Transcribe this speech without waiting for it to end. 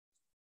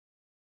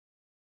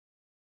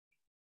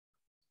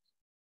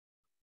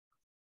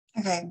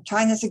Okay,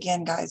 trying this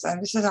again, guys.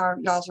 This is our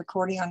y'all's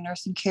recording on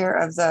nursing care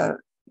of the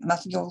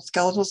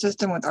musculoskeletal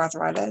system with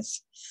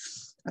arthritis.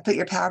 I put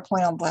your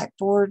PowerPoint on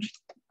Blackboard.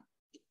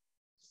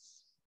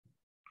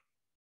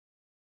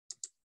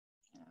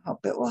 I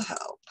hope it will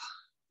help.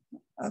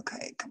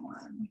 Okay, come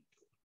on.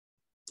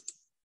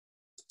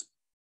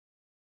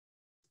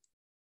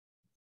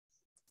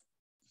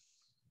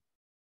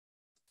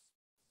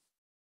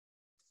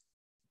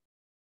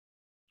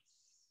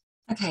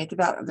 Okay, it's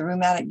about the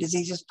rheumatic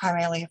diseases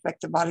primarily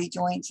affect the body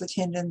joints, the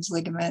tendons,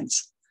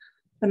 ligaments,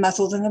 the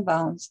muscles, and the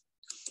bones.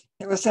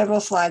 There were several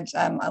slides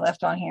I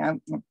left on here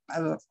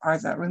are the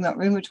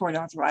rheumatoid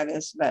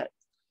arthritis, but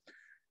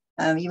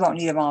you won't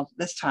need them all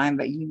this time,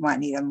 but you might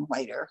need them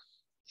later.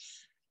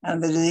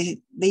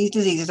 These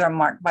diseases are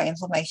marked by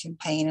inflammation,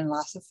 pain, and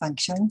loss of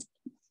function.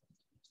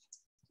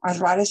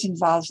 Arthritis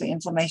involves the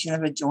inflammation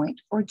of a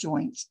joint or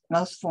joints.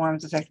 Most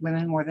forms affect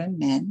women more than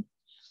men.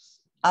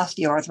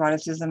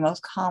 Osteoarthritis is the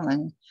most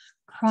common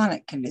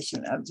chronic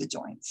condition of the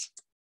joints.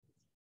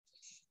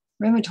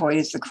 Rheumatoid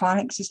is the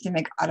chronic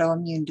systemic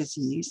autoimmune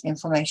disease,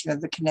 inflammation of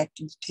the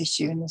connective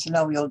tissue in the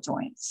synovial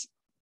joints.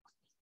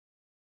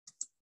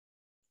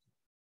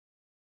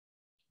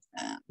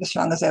 The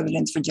strongest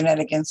evidence for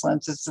genetic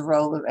influence is the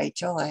role of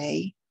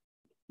HLA.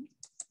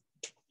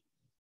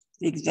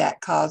 The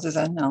exact cause is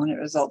unknown. It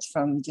results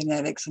from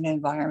genetics and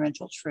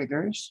environmental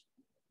triggers.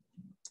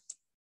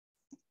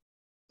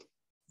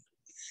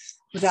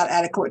 Without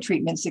adequate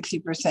treatment,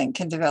 60%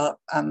 can develop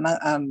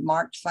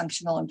marked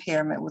functional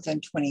impairment within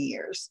 20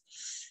 years.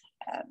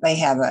 They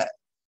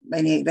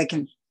need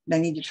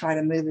to try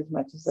to move as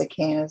much as they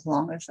can, as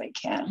long as they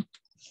can.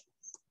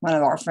 One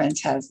of our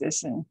friends has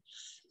this, and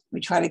we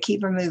try to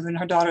keep her moving.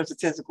 Her daughter's a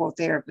physical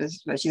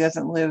therapist, but she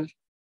doesn't live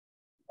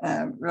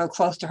real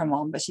close to her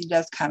mom, but she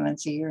does come and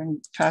see her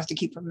and tries to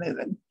keep her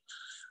moving.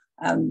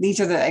 These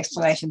are the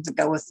explanations that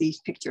go with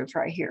these pictures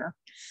right here,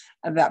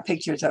 about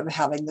pictures of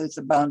how they lose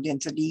the bone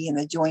density and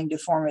the joint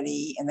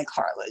deformity and the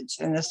cartilage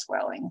and the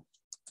swelling.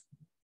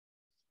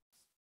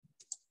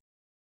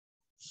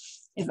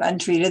 If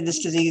untreated,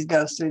 this disease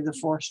goes through the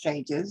 4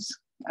 stages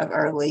of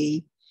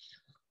early,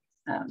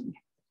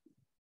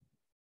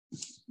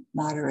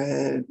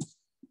 moderate,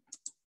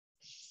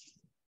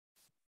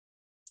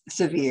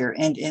 severe,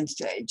 and end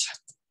stage.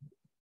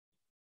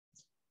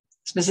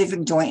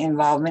 Specific joint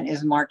involvement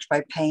is marked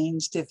by pain,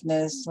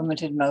 stiffness,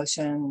 limited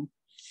motion.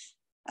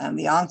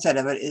 The onset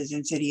of it is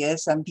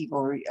insidious. Some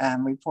people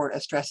report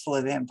a stressful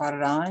event brought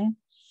it on,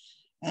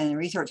 and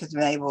research has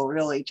been able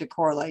really to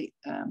correlate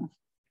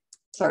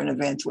certain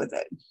events with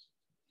it.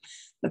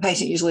 The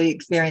patient usually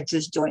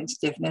experiences joint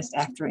stiffness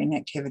after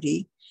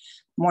inactivity.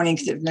 Morning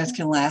stiffness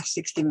can last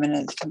 60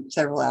 minutes to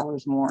several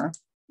hours more.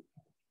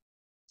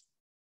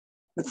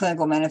 The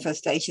clinical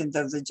manifestations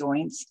of the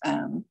joints,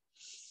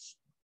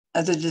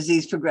 as the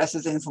disease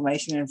progresses,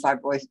 inflammation and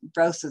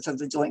fibrosis of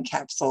the joint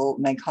capsule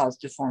may cause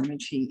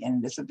deformity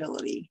and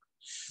disability.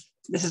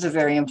 This is a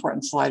very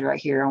important slide right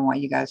here. I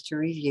want you guys to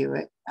review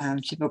it.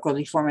 Typical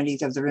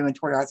deformities of the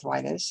rheumatoid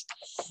arthritis.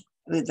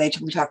 We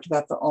talked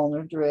about the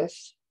ulnar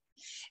drift.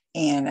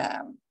 And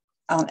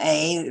on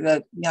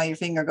A, your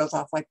finger goes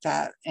off like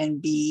that. And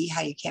B,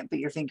 how you can't put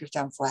your fingers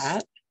down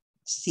flat.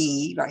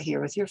 C, right here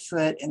with your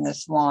foot, and the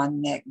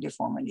swan neck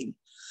deformity.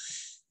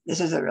 This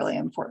is a really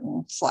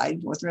important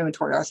slide with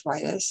rheumatoid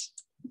arthritis.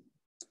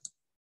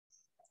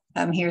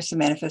 Here's some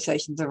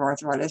manifestations of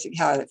arthritis,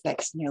 how it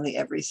affects nearly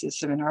every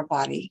system in our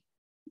body.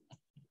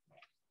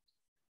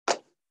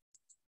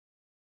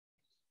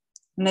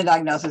 And the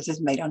diagnosis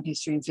is made on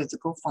history and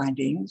physical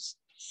findings.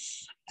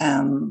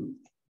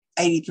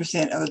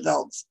 80% of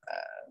adults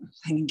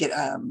can get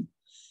a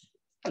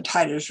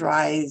titers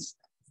rise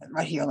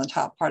right here on the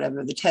top part of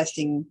it. The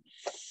testing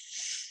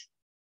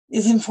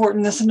is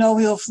important. The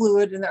synovial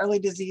fluid in the early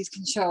disease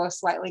can show a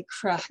slightly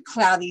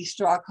cloudy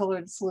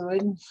straw-colored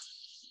fluid.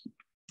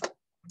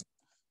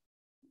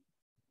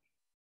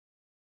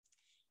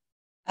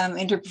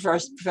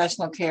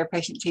 Interprofessional care,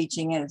 patient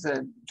teaching is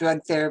a drug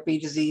therapy,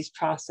 disease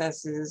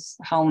processes,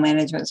 home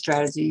management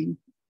strategy.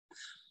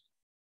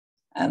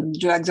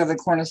 Drugs are the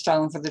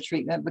cornerstone for the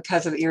treatment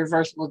because of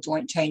irreversible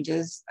joint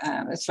changes.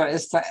 As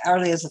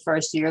early as the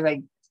first year,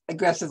 they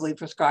aggressively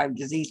prescribe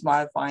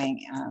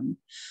disease-modifying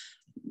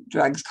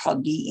drugs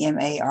called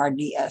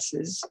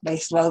DMARDSs. They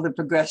slow the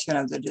progression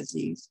of the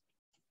disease.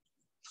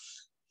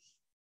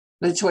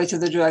 The choice of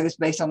the drug is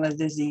based on the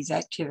disease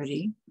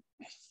activity.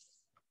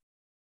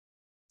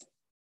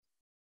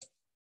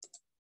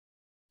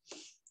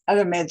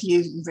 Other meds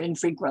used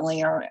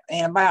infrequently are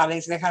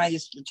antibiotics. They kind of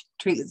just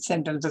treat the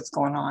symptoms that's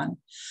going on.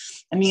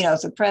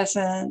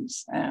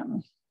 Immunosuppressants,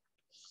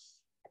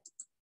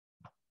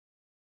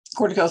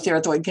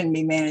 corticosteroid can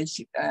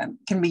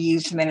be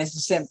used to manage the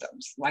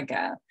symptoms, like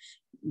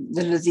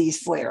the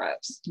disease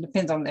flare-ups.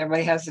 Depends on,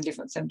 everybody has the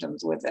different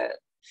symptoms with it.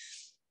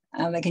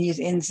 They can use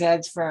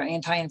NSAIDs for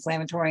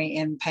anti-inflammatory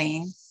and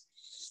pain.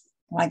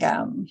 Like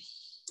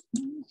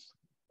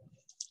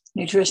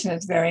nutrition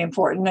is very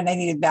important, and they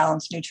need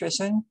balanced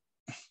nutrition.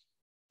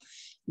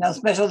 No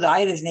special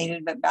diet is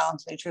needed, but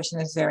balanced nutrition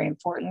is very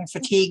important.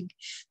 Fatigue,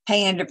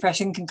 pain, and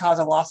depression can cause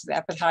a loss of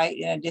appetite.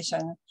 In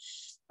addition,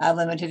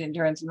 limited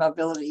endurance and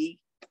mobility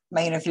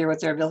may interfere with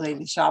their ability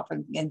to shop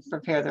and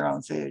prepare their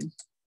own food.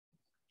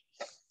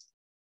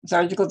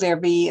 Surgical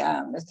therapy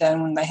is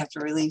done when they have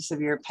to relieve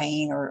severe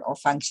pain or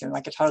function,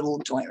 like a total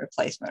joint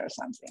replacement or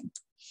something.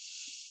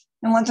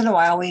 And once in a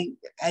while,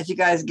 as you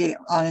guys get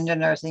on into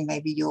nursing,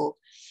 maybe you'll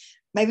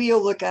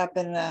look up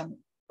and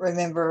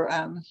remember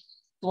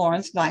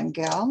Florence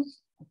Nightingale.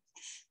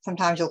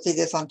 Sometimes you'll see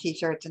this on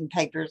T-shirts and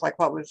papers, like,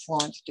 what would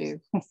Florence do?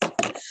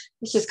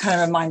 It's just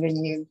kind of reminding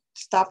you,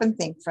 stop and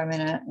think for a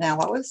minute. Now,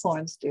 what would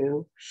Florence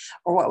do?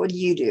 Or what would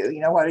you do?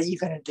 What are you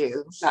going to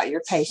do about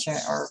your patient?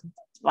 Or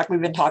like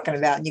we've been talking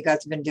about, and you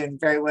guys have been doing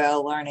very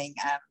well learning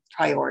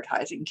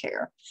prioritizing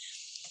care.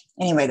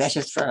 Anyway, that's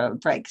just for a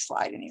break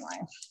slide anyway.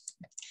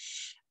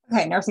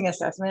 Okay, nursing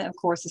assessment, of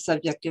course, the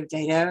subjective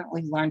data.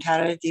 We've learned how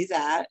to do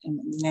that, and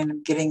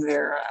then getting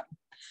their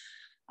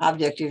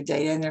objective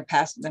data and their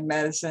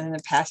medicine and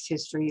their past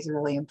history is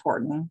really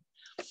important.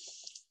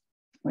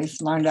 We've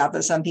learned out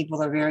that some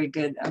people are very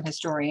good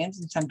historians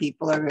and some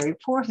people are very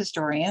poor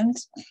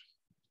historians.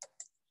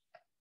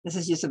 This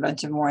is just a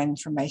bunch of more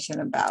information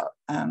about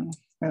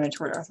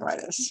rheumatoid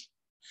arthritis.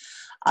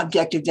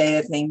 Objective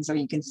data things, or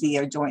you can see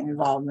their joint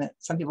involvement.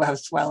 Some people have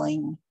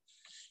swelling,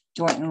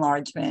 joint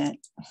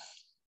enlargement.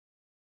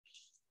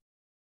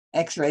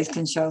 X-rays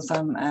can show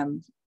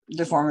some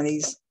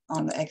deformities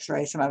on the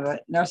X-ray, some of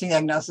it. Nursing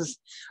diagnoses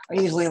are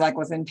usually like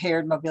with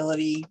impaired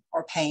mobility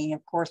or pain.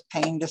 Of course,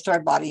 pain,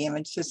 disturbed body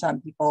image to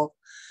some people.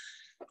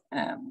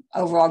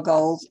 Overall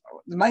goals,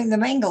 the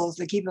main goal is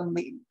to keep them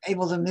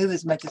able to move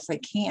as much as they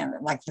can,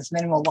 like this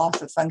minimal loss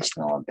of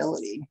functional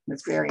ability.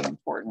 That's very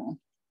important.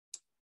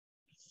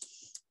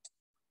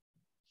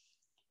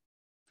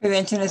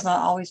 Prevention is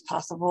not always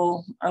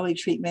possible. Early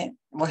treatment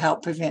will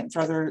help prevent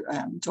further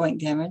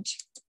joint damage.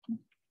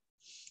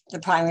 The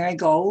primary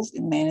goals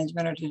in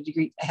management are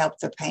to help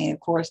the pain,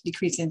 of course,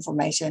 decrease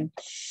inflammation,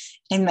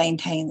 and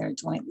maintain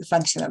the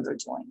function of their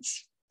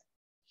joints.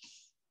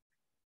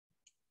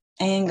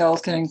 And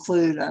goals can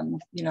include,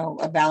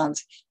 a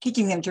balance,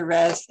 teaching them to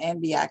rest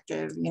and be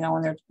active.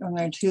 When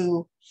they're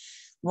too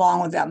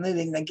long without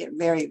moving, they get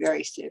very,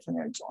 very stiff in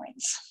their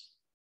joints.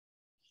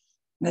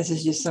 This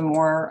is just some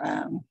more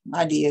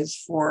ideas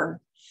for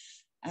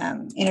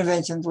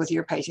interventions with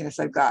your patient if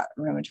they've got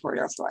rheumatoid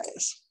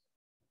arthritis.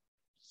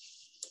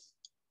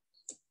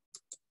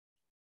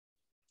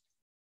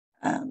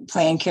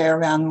 Plan care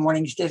around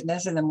morning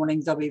stiffness. In the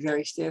mornings, they'll be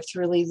very stiff. To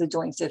relieve the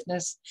joint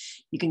stiffness,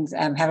 you can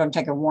have them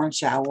take a warm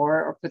shower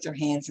or put their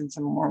hands in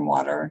some warm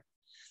water,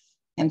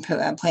 and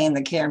plan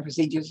the care and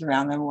procedures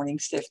around their morning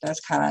stiffness,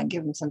 kind of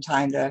give them some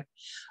time to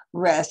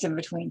rest in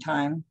between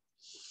time.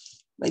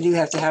 They do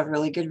have to have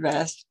really good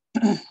rest.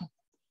 And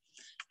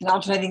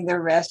alternating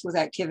their rest with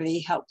activity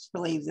helps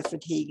relieve the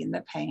fatigue and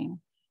the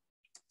pain.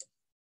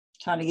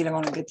 Trying to get them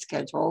on a good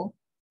schedule.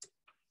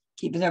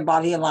 Keeping their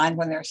body aligned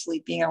when they're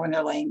sleeping or when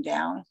they're laying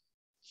down,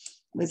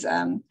 with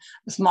a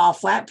small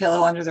flat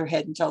pillow under their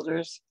head and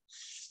shoulders.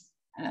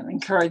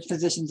 Encourage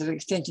positions of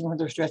extension when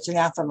they're stretching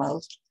out the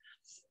most.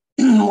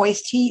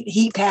 Moist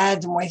heat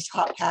pads, moist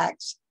hot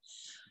packs,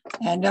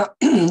 and don't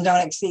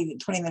exceed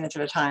 20 minutes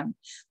at a time.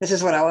 This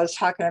is what I was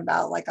talking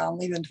about, like I'm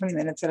leaving 20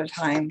 minutes at a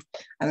time.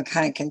 I'm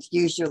kind of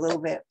confused you a little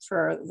bit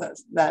for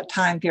that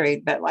time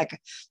period, but like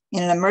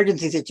in an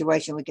emergency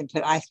situation, we can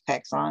put ice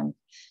packs on,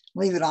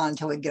 leave it on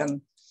until we get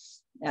them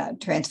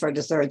transferred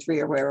to surgery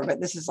or wherever. But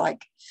this is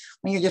like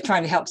when you're just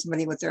trying to help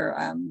somebody with their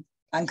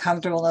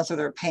uncomfortableness or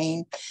their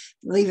pain,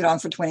 leave it on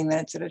for 20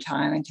 minutes at a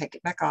time and take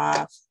it back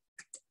off.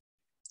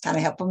 Kind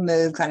of help them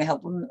move,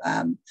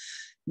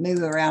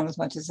 move around as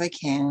much as they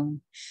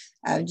can.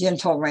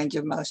 Gentle range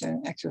of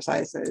motion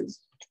exercises.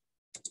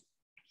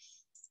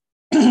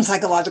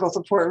 Psychological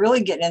support,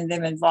 really getting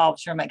them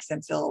involved sure makes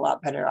them feel a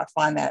lot better. I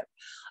find that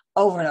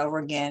over and over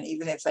again,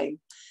 even if they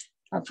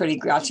are pretty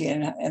grouchy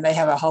and they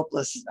have a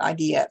hopeless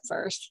idea at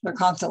first. They're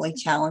constantly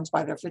challenged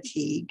by their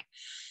fatigue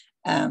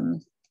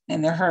and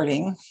they're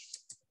hurting.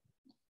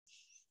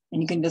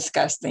 And you can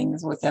discuss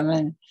things with them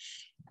and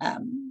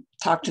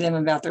talk to them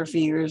about their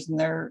fears and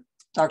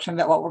talk to them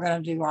about what we're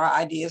going to do, our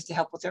ideas to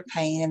help with their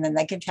pain. And then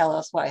they can tell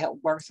us what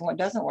works and what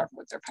doesn't work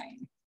with their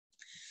pain.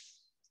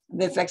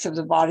 The effects of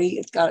the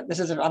body, I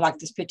like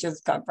this picture,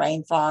 it's got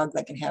brain fog.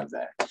 They can have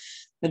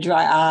the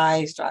dry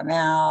eyes, dry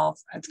mouth.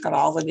 It's got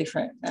all the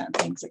different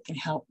things that can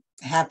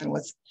happen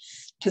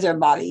to their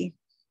body.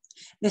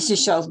 This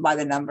just shows by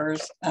the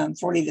numbers,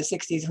 40 to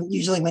 60s,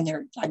 usually when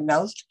they're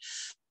diagnosed.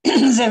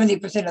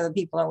 70% of the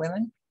people are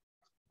women.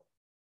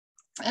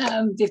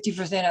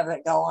 50% of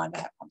it go on to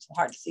have some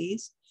heart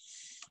disease.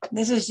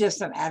 This is just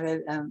some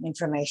added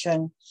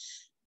information.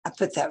 I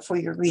put that for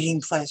your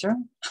reading pleasure.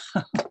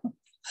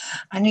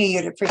 I knew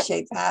you'd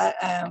appreciate that.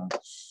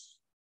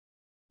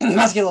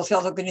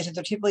 Musculoskeletal conditions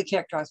are typically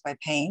characterized by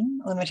pain,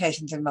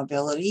 limitations in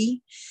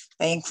mobility.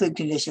 They include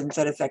conditions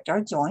that affect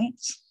our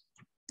joints.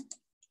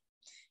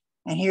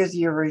 And here's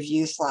your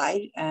review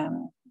slide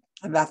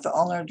about the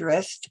ulnar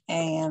drift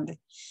and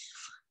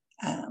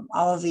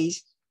All of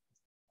these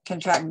can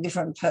track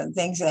different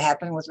things that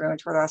happen with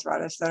rheumatoid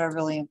arthritis that are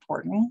really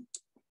important.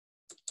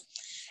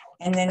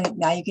 And then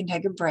now you can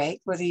take a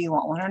break, whether you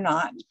want one or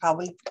not. You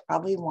probably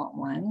want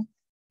one.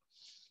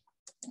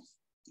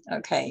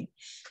 Okay.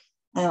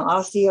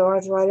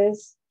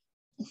 Osteoarthritis,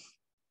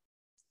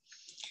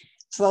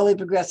 slowly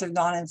progressive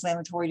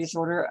non-inflammatory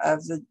disorder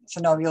of the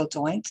synovial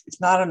joints.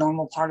 It's not a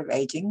normal part of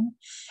aging.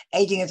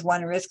 Aging is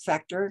one risk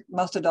factor.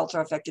 Most adults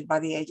are affected by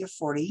the age of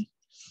 40.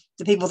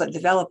 The people that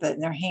develop it in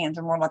their hands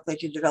are more likely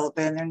to develop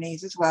it in their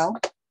knees as well.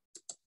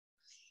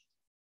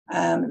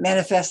 It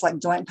manifests like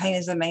joint pain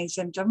is the main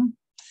symptom.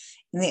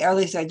 In the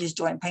early stages,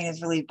 joint pain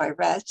is relieved by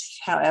rest.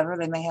 However,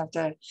 they may have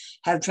to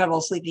have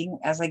trouble sleeping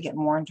as they get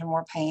more into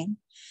more pain.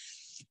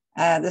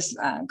 This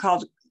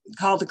called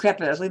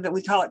decrepitous,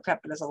 we call it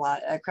crepitus a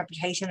lot.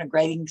 Crepitation, a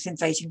grating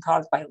sensation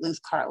caused by loose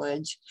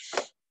cartilage.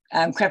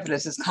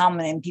 Crepitus is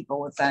common in people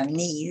with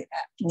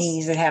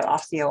knees that have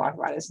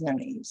osteoarthritis in their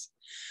knees.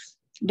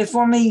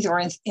 Deformities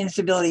or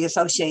instability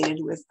associated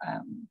with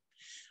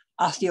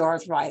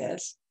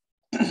osteoarthritis.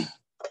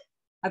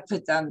 I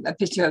put a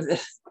picture of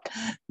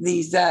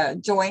these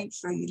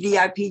joints, the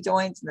VIP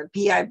joints and the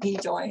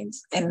PIP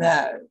joints, and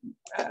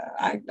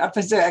I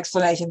put the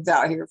explanations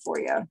out here for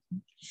you.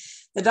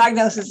 The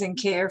diagnosis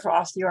and care for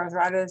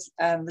osteoarthritis,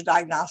 the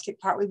diagnostic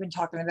part, we've been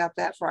talking about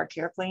that for our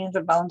care plans,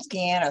 a bone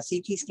scan, a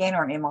CT scan,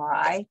 or an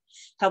MRI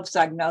helps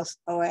diagnose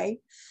OA.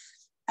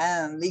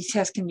 These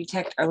tests can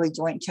detect early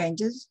joint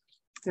changes.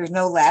 There's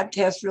no lab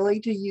test really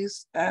to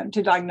use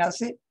to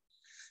diagnose it.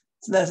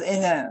 So that's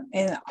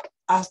in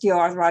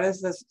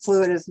osteoarthritis, the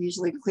fluid is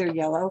usually clear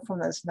yellow from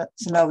the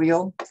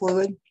synovial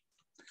fluid.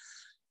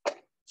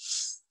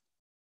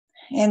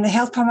 And the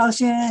health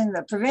promotion and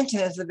the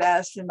prevention is the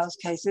best in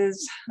most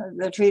cases.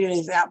 They're treated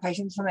as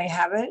outpatients when they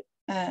have it.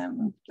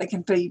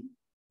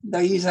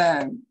 They're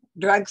using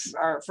drugs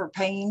or for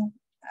pain,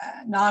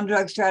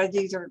 non-drug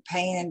strategies or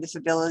pain and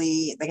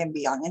disability. They can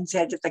be on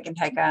NSAIDs if they can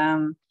take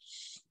them.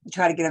 We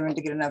try to get them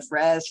to get enough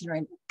rest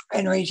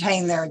and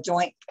retain their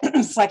joint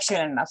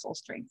flexion and muscle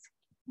strength.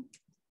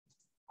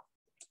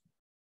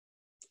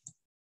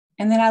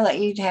 And then I let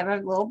you have a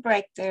little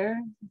break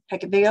there.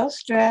 Take a big old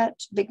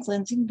stretch, big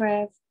cleansing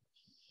breath.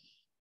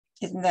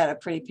 Isn't that a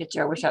pretty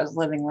picture? I wish I was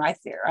living right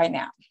there, right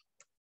now.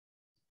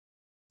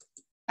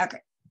 Okay,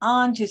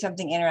 on to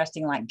something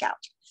interesting like gout.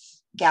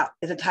 Gout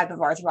is a type of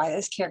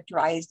arthritis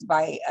characterized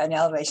by an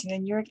elevation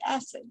in uric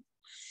acid.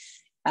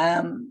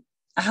 I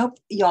hope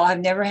y'all have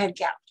never had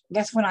gout.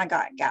 Guess when I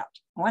got gout?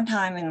 One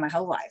time in my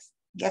whole life.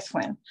 Guess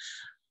when?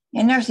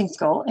 In nursing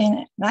school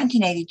in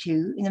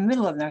 1982, in the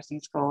middle of nursing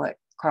school at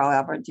Carl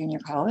Albert Junior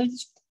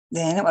College.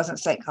 Then it wasn't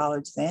State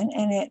College then,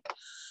 and it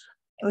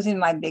was in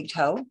my big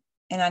toe,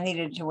 and I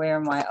needed to wear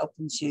my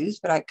open shoes,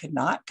 but I could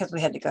not because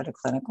we had to go to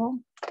clinical.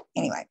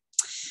 Anyway,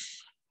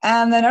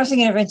 the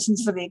nursing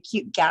interventions for the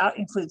acute gout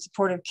include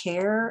supportive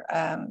care.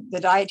 The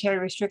dietary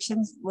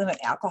restrictions limit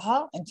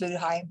alcohol and food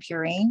high in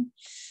purine.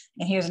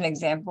 And here's an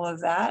example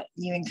of that.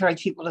 You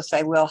encourage people to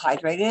stay well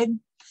hydrated.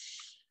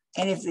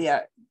 And if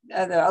the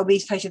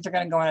obese patients are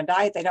going to go on a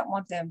diet, they don't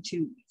want them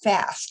to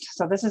fast.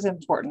 So this is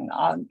important.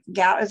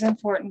 Gout is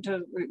important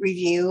to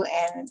review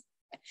and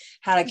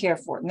how to care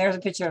for it. And there's a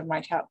picture of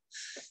my toe.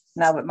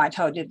 No, but my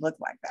toe did look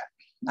like that.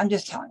 I'm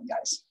just telling you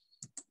guys.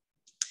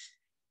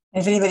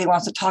 If anybody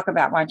wants to talk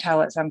about my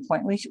toe at some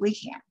point, we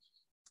can.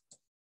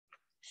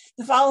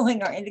 The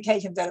following are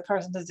indications that a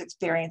person is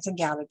experiencing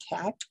gout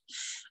attack.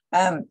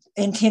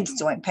 Intense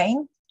joint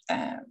pain,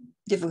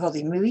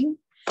 difficulty moving.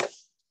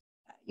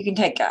 You can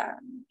take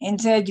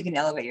NSAID, you can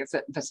elevate your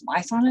foot and put some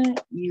ice on it.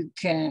 You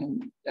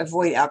can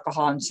avoid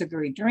alcohol and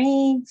sugary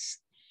drinks.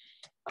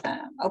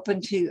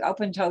 Open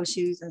toe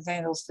shoes and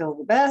sandals feel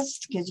the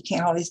best because you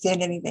can't hardly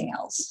stand anything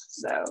else.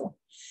 So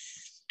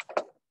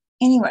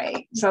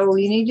anyway, so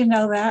you need to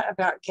know that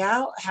about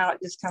gout, how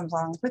it just comes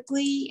on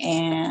quickly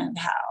and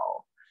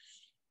how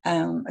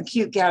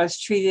acute gout is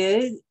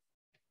treated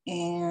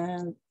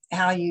and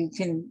how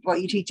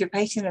what you teach your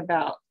patient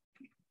about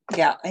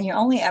gout. And your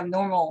only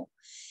abnormal,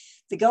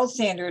 the gold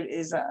standard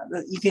is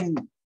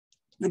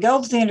the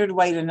gold standard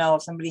way to know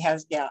if somebody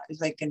has gout is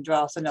they can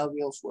draw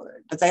synovial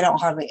fluid, but they don't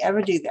hardly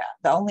ever do that.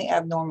 The only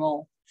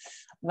abnormal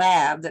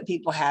lab that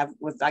people have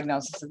with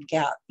diagnosis of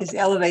gout is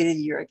elevated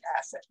uric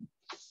acid.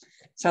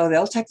 So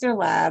they'll check their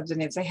labs,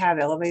 and if they have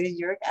elevated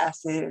uric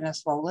acid and a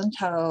swollen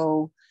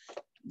toe,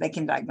 they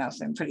can diagnose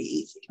them pretty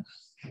easy.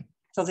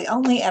 So the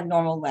only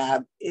abnormal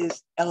lab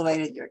is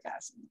elevated uric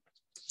acid.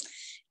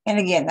 And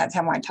again, that's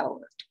how my toe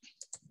looked.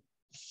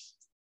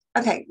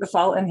 Okay,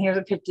 and here's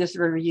a picture just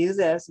to review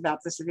this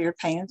about the severe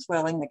pain and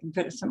swelling. They can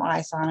put some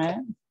ice on it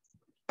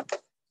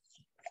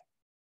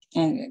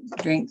and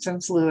drink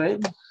some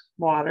fluid,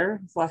 water,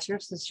 flush your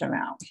system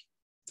out.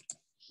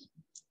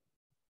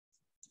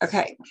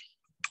 Okay,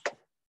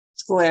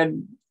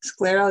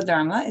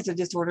 scleroderma is a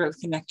disorder of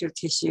connective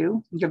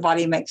tissue. Your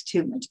body makes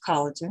too much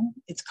collagen.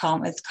 It's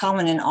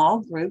common in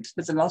all groups,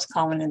 but the most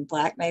common in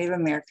Black, Native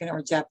American,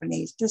 or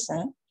Japanese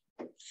descent.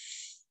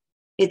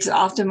 It's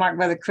often marked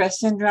by the CREST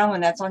syndrome,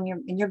 and that's on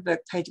in your book,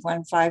 page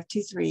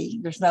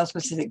 1523. There's no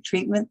specific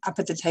treatment up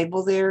at the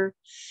table there.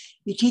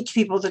 You teach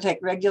people to take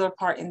regular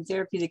part in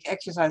therapeutic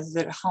exercises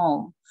at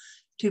home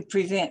to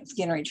prevent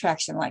skin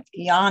retraction, like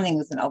yawning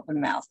with an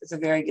open mouth is a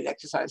very good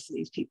exercise for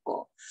these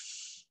people.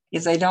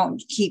 If they don't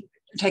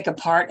take a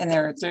part in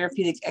their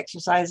therapeutic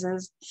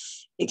exercises,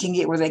 it can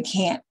get where they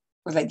can't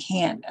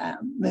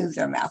move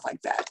their mouth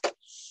like that.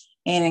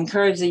 And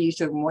encourage the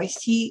use of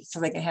moist heat so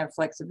they can have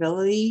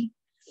flexibility.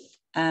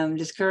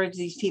 Discourage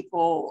these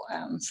people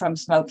from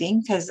smoking,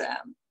 because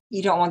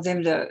you don't want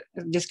them to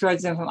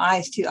discourage them from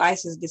ice too.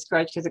 Ice is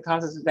discouraged because it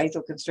causes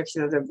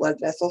vasoconstriction of their blood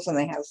vessels and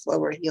they have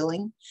slower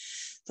healing.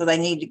 So they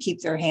need to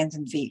keep their hands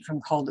and feet from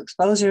cold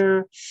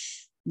exposure.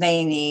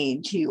 They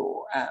need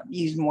to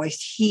use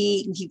moist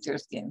heat and keep their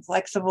skin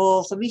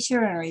flexible. So be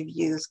sure and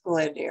review School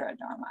Ed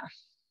Dharma.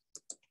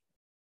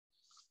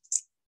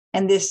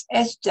 And this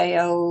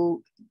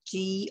SJOGREN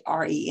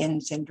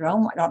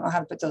syndrome, I don't know how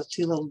to put those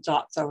two little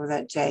dots over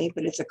that J,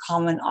 but it's a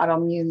common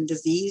autoimmune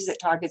disease that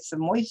targets the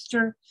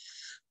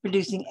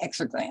moisture-producing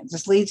exoglands.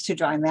 This leads to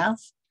dry mouth,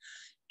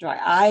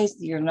 dry eyes,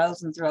 your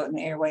nose and throat and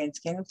airway and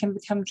skin can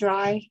become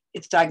dry.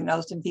 It's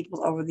diagnosed in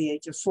people over the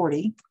age of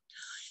 40,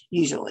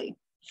 usually.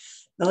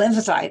 The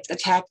lymphocytes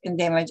attack and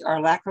damage our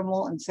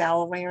lacrimal and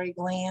salivary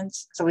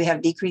glands. So we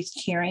have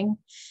decreased hearing,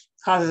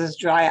 causes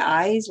dry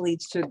eyes,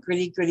 leads to a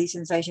gritty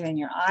sensation in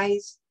your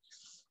eyes.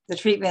 The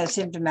treatment is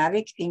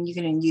symptomatic, and you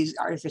can use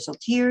artificial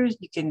tears.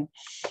 You can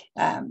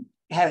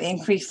have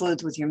increased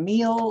fluids with your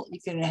meal. You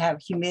can have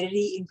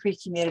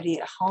increased humidity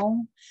at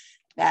home.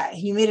 That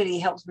humidity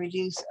helps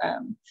reduce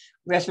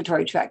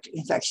respiratory tract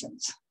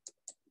infections.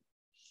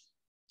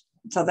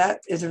 So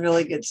that is a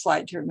really good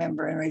slide to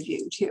remember and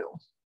review too.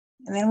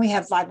 And then we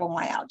have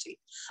fibromyalgia,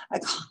 a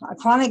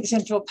chronic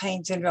central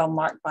pain syndrome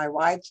marked by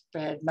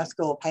widespread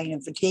muscular pain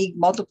and fatigue,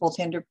 multiple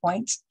tender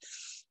points.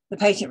 The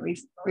patient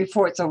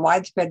reports a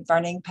widespread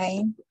burning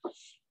pain.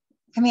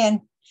 Come in.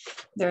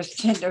 There's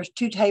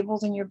two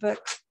tables in your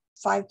book,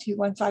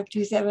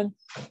 1527.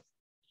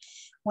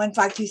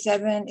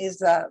 1527 is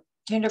the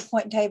tender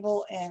point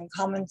table and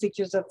common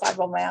features of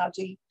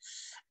fibromyalgia.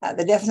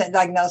 The definite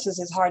diagnosis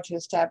is hard to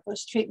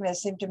establish. Treatment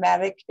is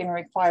symptomatic and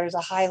requires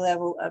a high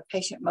level of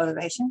patient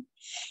motivation.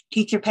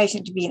 Teach your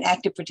patient to be an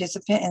active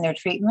participant in their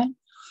treatment.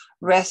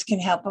 Rest can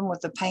help them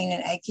with the pain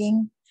and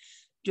aching.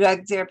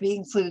 Drug therapy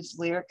includes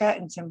Lyrica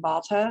and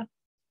Cymbalta.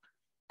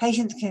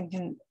 Patients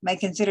may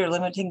consider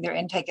limiting their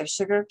intake of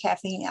sugar,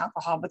 caffeine,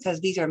 alcohol, because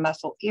these are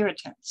muscle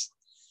irritants.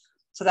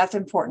 So that's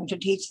important to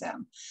teach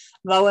them.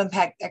 Low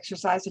impact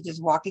exercise such as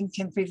walking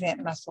can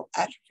prevent muscle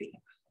atrophy.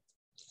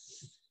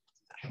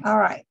 All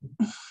right.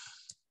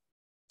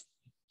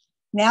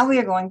 Now we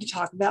are going to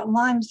talk about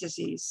Lyme's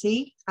disease.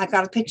 See, I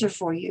got a picture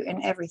for you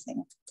and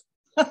everything.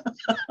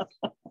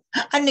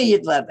 I knew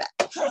you'd love that.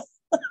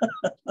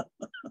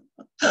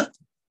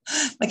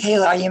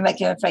 Michaela, are you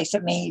making a face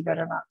at me? You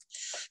better not.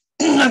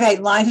 Okay,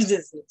 Lyme's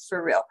disease,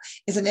 for real,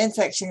 is an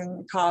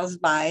infection caused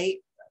by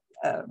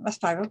a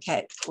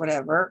spirochete,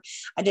 whatever,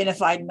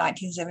 identified in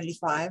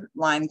 1975,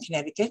 Lyme,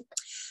 Connecticut.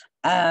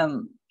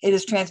 It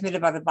is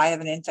transmitted by the bite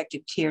of an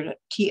infected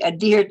a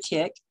deer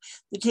tick.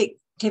 The tick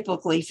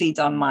typically feeds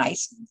on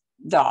mice,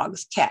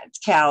 dogs, cats,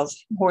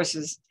 cows,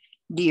 horses,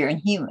 deer,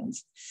 and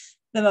humans.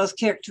 The most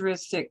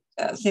characteristic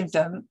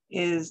symptom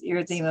is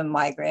erythema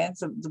migrans.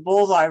 The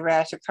bullseye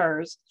rash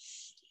occurs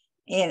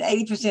in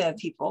 80% of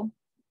people.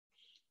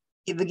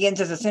 It begins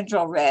as a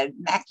central red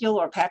macule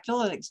or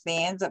papule and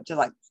expands up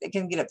to it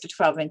can get up to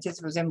 12 inches,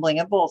 resembling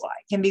a bullseye.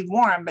 It can be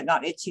warm, but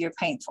not itchy or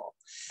painful.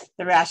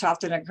 The rash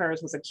often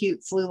occurs with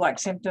acute flu-like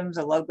symptoms,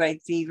 a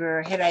low-grade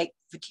fever, headache,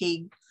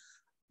 fatigue,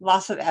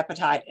 loss of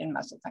appetite, and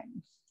muscle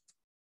pain.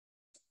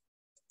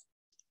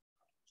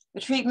 The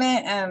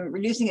treatment,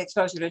 reducing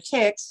exposure to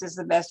ticks, is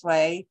the best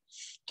way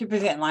to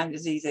prevent Lyme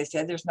disease. They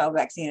said there's no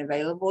vaccine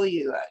available.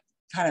 You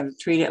kind of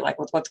treat it like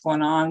with what's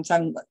going on.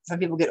 Some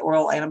people get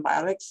oral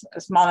antibiotics.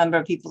 A small number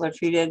of people are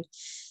treated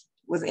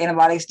with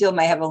antibiotics, still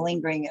may have a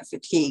lingering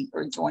fatigue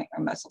or joint or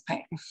muscle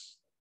pain.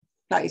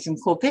 Got you some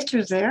cool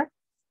pictures there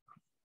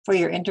for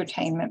your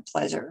entertainment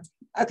pleasure.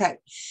 Okay,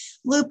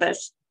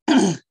 lupus.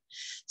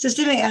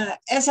 Systemic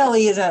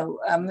SLE is a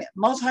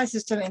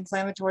multi-system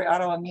inflammatory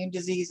autoimmune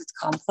disease. It's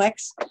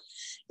complex.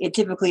 It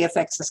typically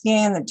affects the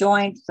skin, the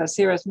joints, the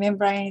serous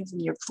membranes,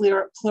 and your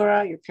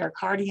pleura, your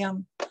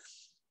pericardium.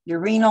 Your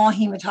renal,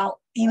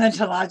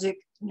 hematologic,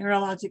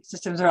 neurologic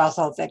systems are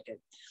also affected.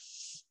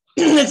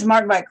 It's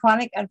marked by a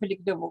chronic,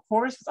 unpredictable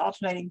course with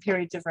alternating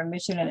periods of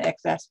remission and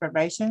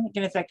exacerbation. It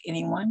can affect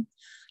anyone.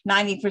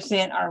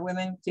 90% are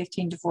women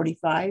 15 to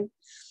 45.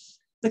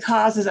 The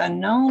cause is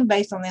unknown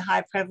based on the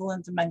high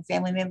prevalence among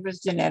family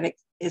members. Genetic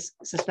is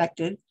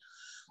suspected.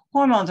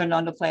 Hormones are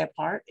known to play a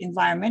part.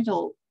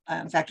 Environmental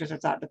factors are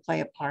thought to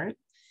play a part.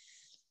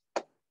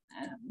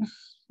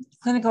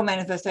 Clinical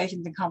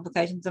manifestations and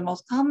complications, the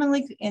most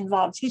commonly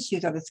involved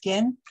tissues are the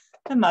skin,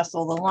 the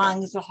muscle, the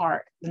lungs, the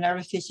heart, the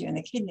nervous tissue, and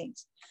the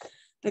kidneys.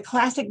 The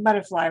classic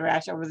butterfly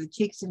rash over the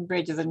cheeks and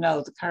bridge of the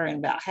nose occur in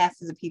about half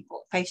of the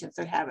patients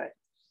that have it.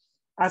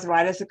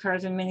 Arthritis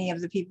occurs in many of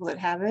the people that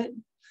have it.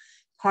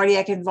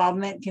 Cardiac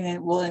involvement can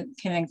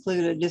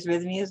include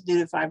dysrhythmias due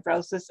to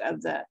fibrosis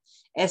of the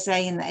SA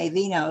and the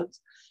AV nodes.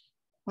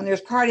 When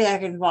there's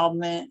cardiac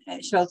involvement,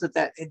 it shows that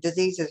that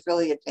disease is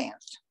really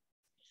advanced.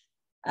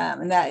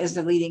 And that is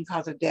the leading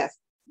cause of death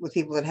with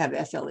people that have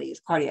SLE,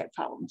 is cardiac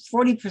problems.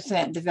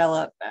 40%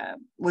 develop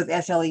with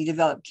SLE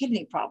develop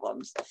kidney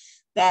problems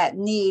that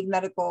need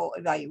medical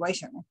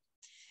evaluation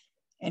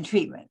and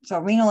treatment. So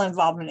renal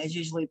involvement is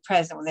usually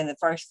present within the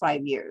first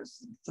 5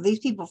 years. So these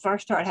people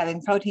first start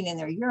having protein in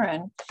their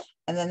urine,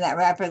 and then that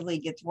rapidly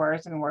gets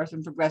worse and worse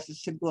and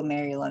progresses to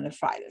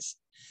glomerulonephritis.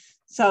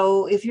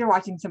 So if you're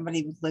watching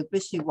somebody with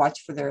lupus, you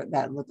watch for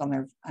that look on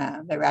their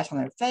rash on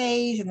their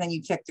face, and then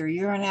you check their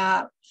urine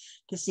out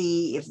to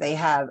see if they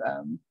have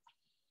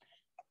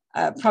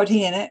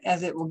protein in it,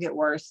 as it will get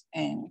worse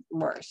and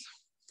worse.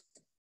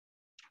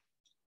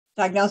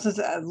 Diagnosis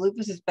of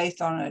lupus is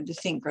based on a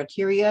distinct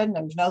criteria, and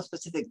there's no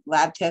specific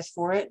lab test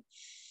for it.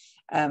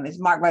 It's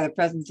marked by the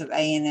presence of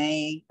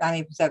ANA.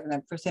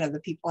 97% of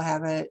the people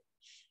have it.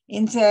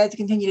 NSAIDs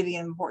continue to be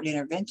an important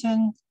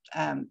intervention.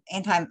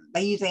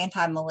 They use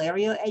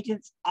anti-malaria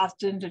agents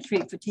often to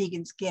treat fatigue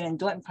and skin and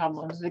joint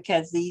problems,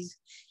 because these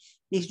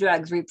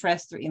drugs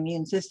repress the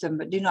immune system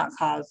but do not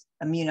cause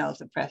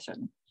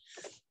immunosuppression.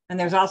 And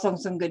there's also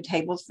some good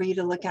tables for you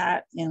to look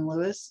at in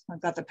Lewis.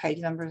 I've got the page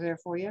numbers there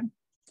for you.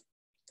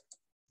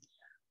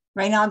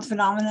 Raynaud's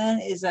phenomenon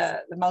is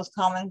the most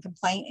common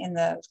complaint in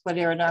the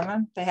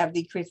scleroderma. They have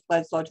decreased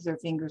blood flow to their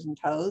fingers and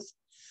toes.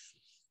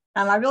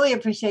 I really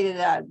appreciated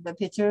the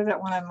picture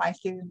that one of my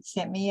students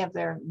sent me of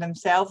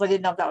themselves. I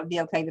didn't know if that would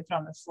be okay to put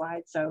on the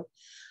slide, so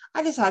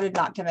I decided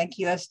not to make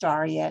you a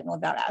star yet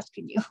without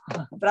asking you.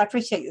 But I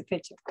appreciate the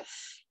picture.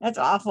 That's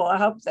awful. I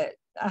hope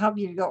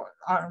you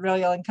aren't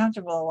really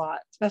uncomfortable a lot,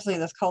 especially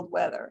this cold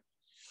weather.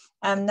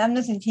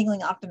 Numbness and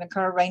tingling often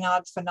occur.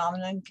 Raynaud's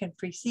phenomenon can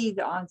precede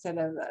the onset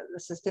of the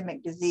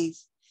systemic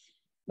disease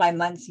by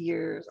months,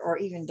 years, or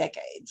even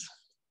decades.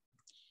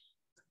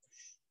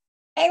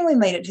 And we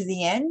made it to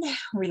the end.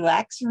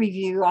 Relax,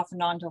 review off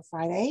and on until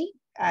Friday.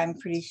 I'm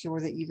pretty sure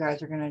that you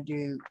guys are going to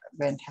do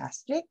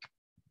fantastic.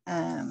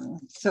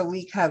 So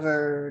we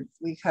covered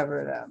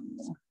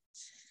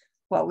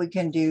what we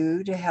can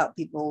do to help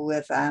people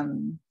with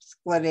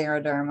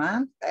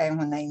scleroderma, and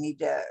when they need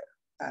to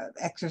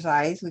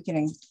exercise, we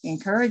can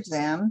encourage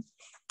them.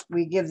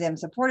 We give them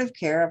supportive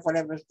care of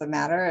whatever's the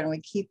matter, and we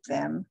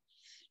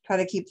try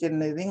to keep them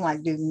moving,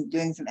 like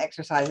doing some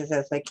exercises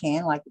as they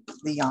can, like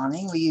the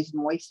yawning. We use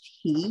moist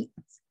heat.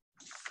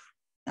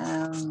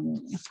 And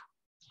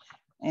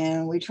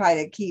we try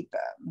to keep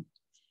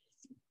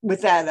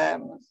with that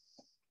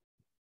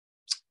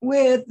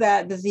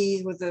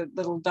disease with the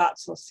little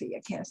dots. Let's see,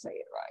 I can't say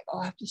it right.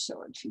 I'll have to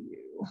show it to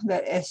you.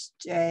 That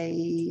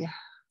SJ.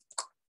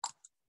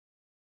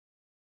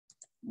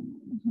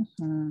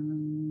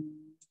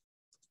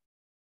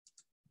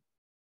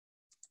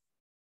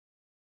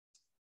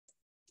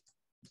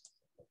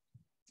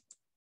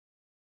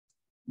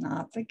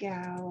 Not the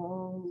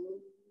gout,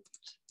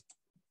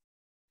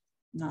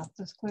 not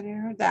the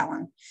scleroderma, that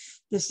one.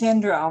 The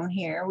syndrome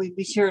here, we'd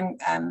be sure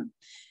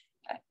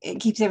it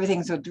keeps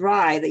everything so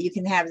dry that you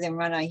can have them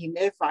run a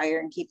humidifier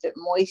and keep it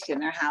moist in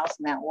their house,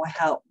 and that will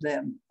help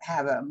them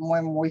have a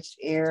more moist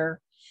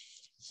air.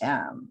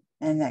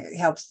 And that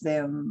helps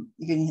them.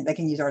 They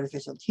can use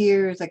artificial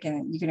tears.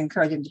 You can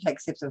encourage them to take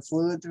sips of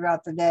fluid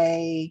throughout the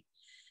day.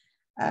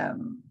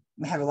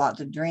 Have a lot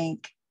to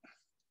drink.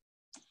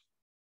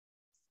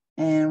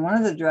 And one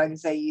of the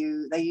drugs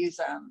they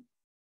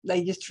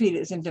just treat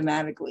it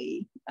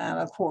symptomatically,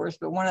 of course.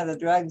 But one of the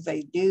drugs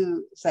they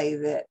do say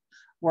that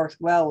works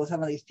well with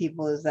some of these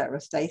people is that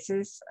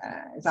Restasis.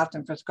 Is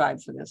often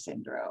prescribed for this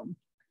syndrome.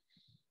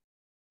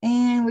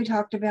 And we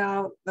talked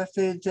about the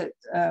foods that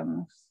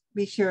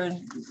be sure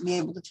and be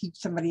able to teach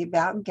somebody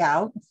about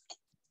gout.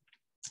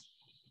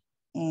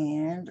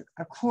 And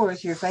of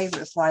course, your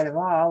favorite slide of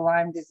all,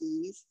 Lyme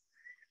disease.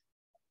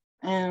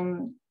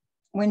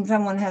 When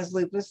someone has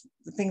lupus,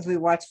 the things we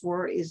watch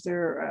for is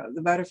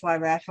the butterfly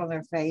rash on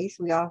their face.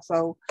 We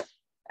also,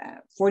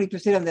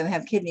 40% of them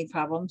have kidney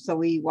problems. So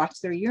we watch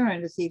their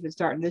urine to see if it's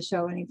starting to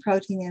show any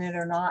protein in it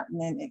or not. And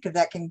then, because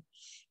that can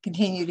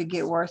continue to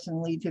get worse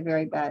and lead to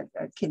very bad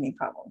kidney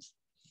problems.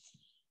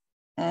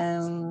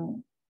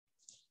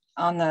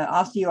 On the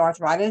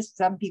osteoarthritis,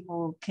 some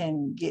people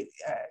can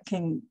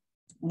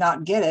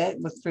not get it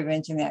with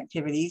prevention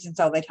activities. And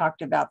so they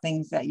talked about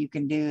things that you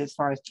can do as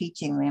far as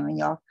teaching them. And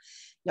y'all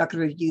could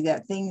review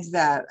that. Things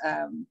that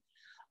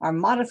are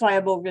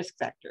modifiable risk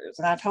factors.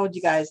 And I told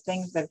you guys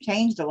things that have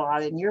changed a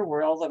lot in your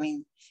world. I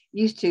mean,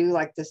 used to,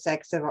 like the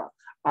sex of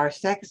our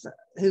sex,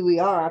 who we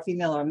are,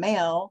 female or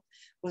male,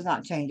 was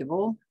not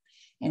changeable.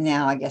 And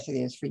now I guess it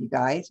is for you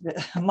guys. But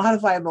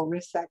modifiable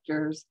risk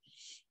factors,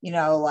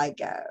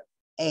 like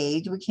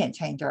age, we can't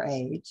change our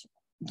age.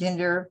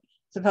 Gender,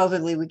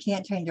 supposedly we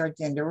can't change our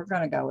gender. We're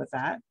going to go with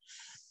that.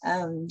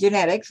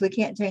 Genetics, we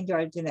can't change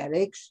our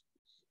genetics.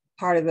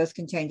 Part of us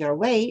can change our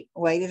weight.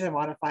 Weight is a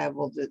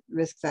modifiable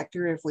risk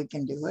factor if we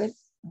can do it.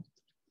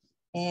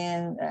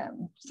 And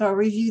so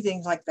review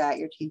things like that,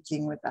 you're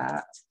teaching with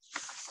that.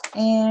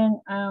 And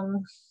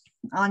on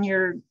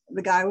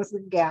the guy with the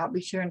gout,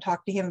 be sure and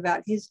talk to him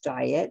about his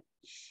diet.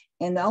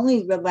 And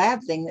the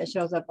lab thing that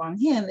shows up on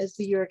him is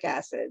the uric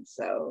acid.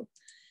 So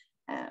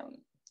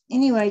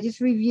anyway,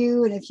 just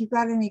review. And if you've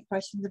got any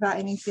questions about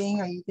anything,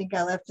 or you think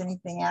I left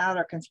anything out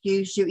or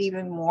confused you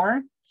even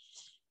more,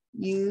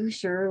 you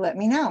sure let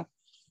me know.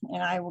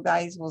 And I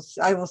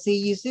will see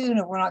you soon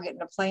if we're not getting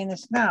to play in the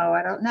snow.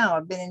 I don't know.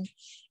 I've been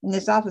in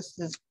this office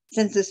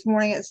since this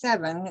morning at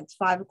 7. It's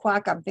 5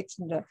 o'clock. I'm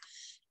fixing to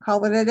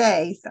call it a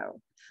day.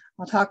 So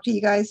I'll talk to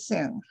you guys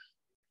soon.